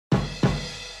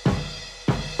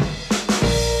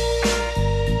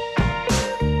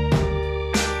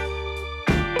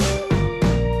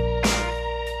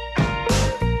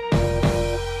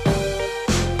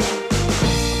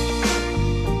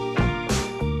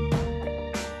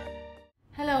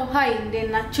ሃይ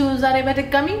እንደናችሁ ዛሬ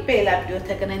በድጋሚ በሌላ ቪዲዮ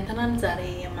ተገናኝተናል ዛሬ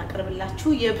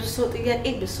የማቀርብላችሁ የብዙ ጥያቄ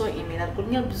ብዙ ኢሜል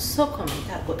አድርጎኛል ብዙ ኮሜንት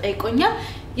አድርጎ ጠይቆኛል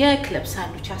የክለብ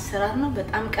ሳንዱች አሰራር ነው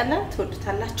በጣም ቀላል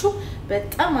ትወዱታላችሁ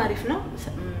በጣም አሪፍ ነው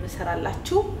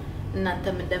መሰራላችሁ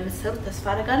እናንተም እንደምትሰሩ ተስፋ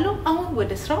አደርጋለሁ አሁን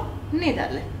ወደ ስራው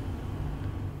እንሄዳለን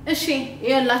እሺ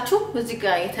ይኸውላችሁ እዚህ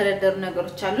ጋር የተደረደሩ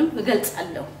ነገሮች አሉ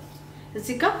እገልጻለሁ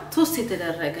እዚህ ጋር ቶስት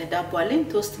የተደረገ ዳቦ አለኝ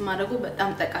ቶስት ማድረጉ በጣም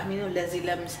ጠቃሚ ነው ለዚህ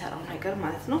ለምሰራው ነገር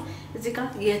ማለት ነው እዚህ ጋር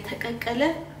የተቀቀለ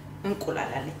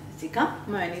እንቁላል አለኝ እዚህ ጋር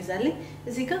ማዮኔዝ አለኝ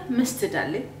እዚህ ጋር መስተርድ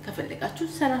አለኝ ከፈለጋችሁ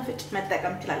ሰናፍጭ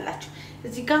መጠቀም ትችላላችሁ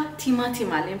እዚህ ጋር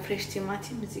ቲማቲም አለኝ ፍሬሽ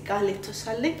ቲማቲም እዚህ ጋር ሌቶስ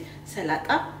አለኝ ሰላጣ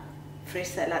ፍሬሽ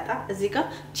ሰላጣ እዚህ ጋር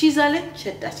ቺዝ አለኝ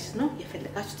ሸዳ ቺዝ ነው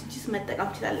የፈለጋችሁት ቺዝ መጠቀም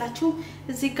ትችላላችሁ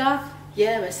እዚህ ጋር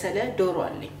የበሰለ ዶሮ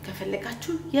አለኝ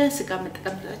ከፈለጋችሁ የስጋ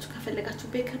መጠቀም ትችላላችሁ ከፈለጋችሁ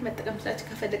ቤከን መጠቀም ትችላላችሁ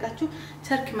ከፈለጋችሁ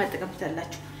ተርክ መጠቀም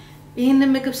ትችላላችሁ ይሄን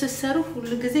ምግብ ሲሰሩ ሁሉ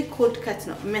ጊዜ ኮልድ ከት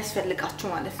ነው የሚያስፈልጋችሁ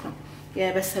ማለት ነው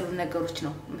የበሰሉ ነገሮች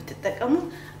ነው የምትጠቀሙ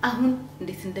አሁን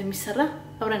እንዴት እንደሚሰራ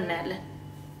አብረን እናያለን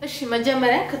እሺ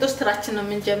መጀመሪያ ከቶስተራችን ነው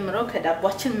የምንጀምረው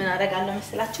ከዳቦአችን ምን አደርጋለሁ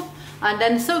መሰላችሁ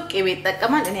አንዳንድ ሰው ቅቤ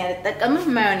ይጠቀማል እኔ አልጠቀምም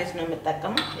ማዮኔዝ ነው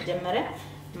የምጠቀመው መጀመሪያ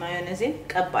ማዮኔዝን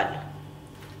ቀባለሁ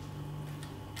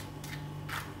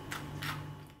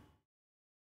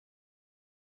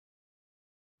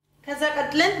ከዛ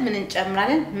ቀጥለን ምን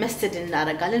እንጨምራለን መስተርድ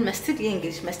እናደርጋለን መስተርድ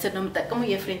የእንግሊዝ መስተርድ ነው የምጠቀመው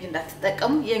የፍሬንች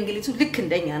እንዳትጠቀሙ የእንግሊዙ ልክ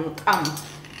እንደኛ ነው ጣም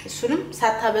እሱንም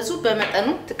ሳታበዙ በመጠኑ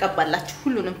ተቀባላችሁ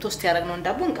ሁሉንም ቶስት ያደርግነው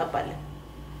ዳቦ እንቀባለን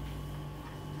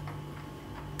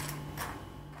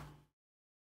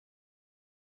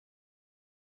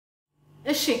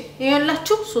እሺ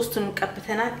ይኸውላችሁ ሶስቱንም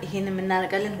ቀብተናል ይሄንን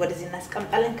እናደርጋለን ወደዚህ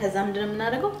እናስቀምጣለን ከዛ ምንድነው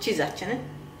የምናደርገው ቺዛችንን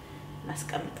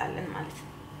እናስቀምጣለን ማለት ነው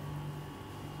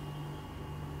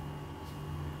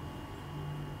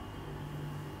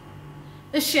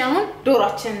እሺ አሁን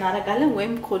ዶሮአችንን እናደርጋለን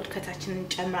ወይም ኮልድ ከታችንን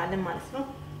እንጨምራለን ማለት ነው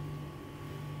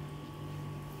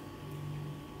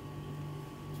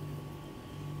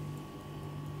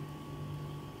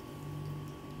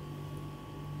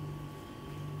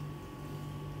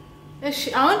እሺ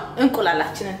አሁን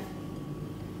እንቁላላችንን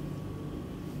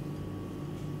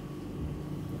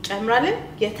ጨምራለን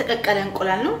የተቀቀለ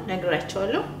እንቁላል ነው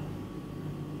ነግራችኋለሁ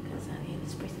ከዛ ይሄን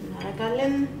ስፕሬስ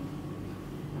እናደርጋለን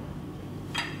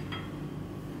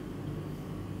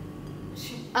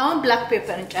አሁን ብላክ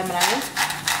ፔፐር እንጨምራለን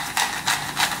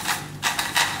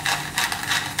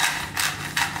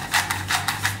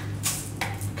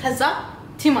ከዛ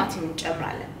ቲማቲም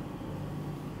እንጨምራለን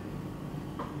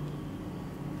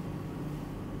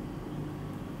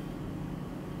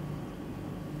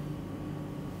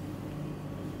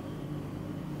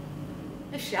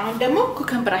እሺ አሁን ደግሞ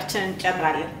ኩከምበራችንን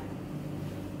እንጨምራለን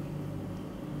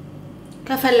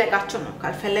ከፈለጋችሁ ነው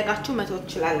ካልፈለጋችሁ መተው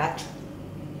ትችላላችሁ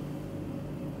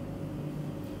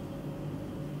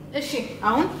እሺ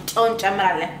አሁን ጨው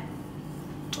እንጨምራለን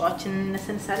ጨዋችንን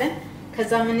እንሰንሳለን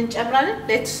ከዛ ምን እንጨምራለን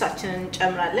ሌቱሳችንን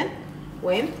እንጨምራለን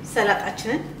ወይም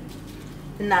ሰላጣችንን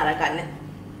እናረጋለን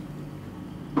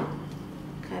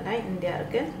ከላይ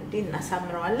እንዲያርገን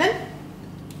እናሳምረዋለን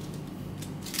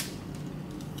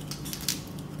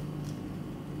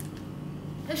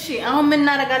እሺ አሁን ምን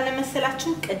እናረጋለን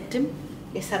መሰላችሁ ቅድም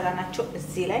የሰራናቸው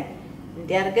እዚህ ላይ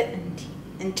እንዲያርገን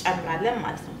እንጨምራለን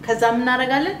ማለት ነው ከዛ ምን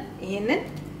እናረጋለን ይሄንን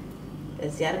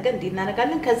እዚህ አርገን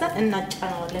እንዲናረጋለን ከዛ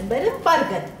እናጫናዋለን በደንብ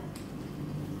አርገን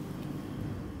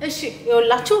እሺ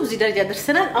ይኸውላችሁ እዚህ ደረጃ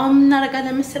ደርሰናል አሁን ምን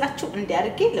እናረጋለን መሰላችሁ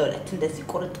እንዲያርጌ ለሁለት እንደዚህ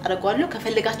ቆርጥ አደርጋለሁ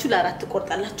ከፈለጋችሁ ለአራት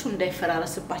ቆርጣላችሁ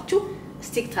እንዳይፈራረስባችሁ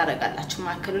ስቲክ ታረጋላችሁ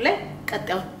ማከሉ ላይ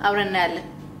ቀጣው አብረን እናያለን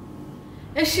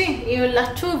እሺ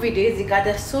ይኸውላችሁ ቪዲዮ እዚህ ጋር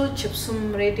ደርሶ ቺፕሱም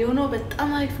ሬዲ ሆኖ በጣም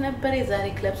አሪፍ ነበር የዛሬ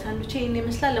ክለብ ሳንዱች ይሄን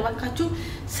ይመስላል ለባካችሁ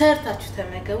ሰርታችሁ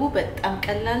ተመገቡ በጣም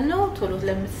ቀላል ነው ቶሎ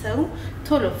ለምትሰሩ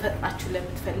ቶሎ ፈጥናችሁ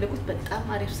ለምትፈልጉት በጣም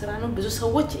አሪፍ ስራ ነው ብዙ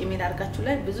ሰዎች ኢሜል አርጋችሁ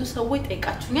ላይ ብዙ ሰዎች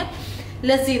ጠይቃችሁኛል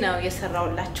ለዚህ ነው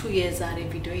የሰራውላችሁ የዛሬ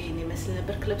ቪዲዮ ይሄን ይመስል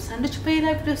ነበር ክለብ ሳንዱች በሌላ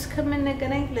ቪዲዮ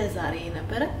እስከምንገናኝ ለዛሬ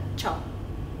ነበር ቻው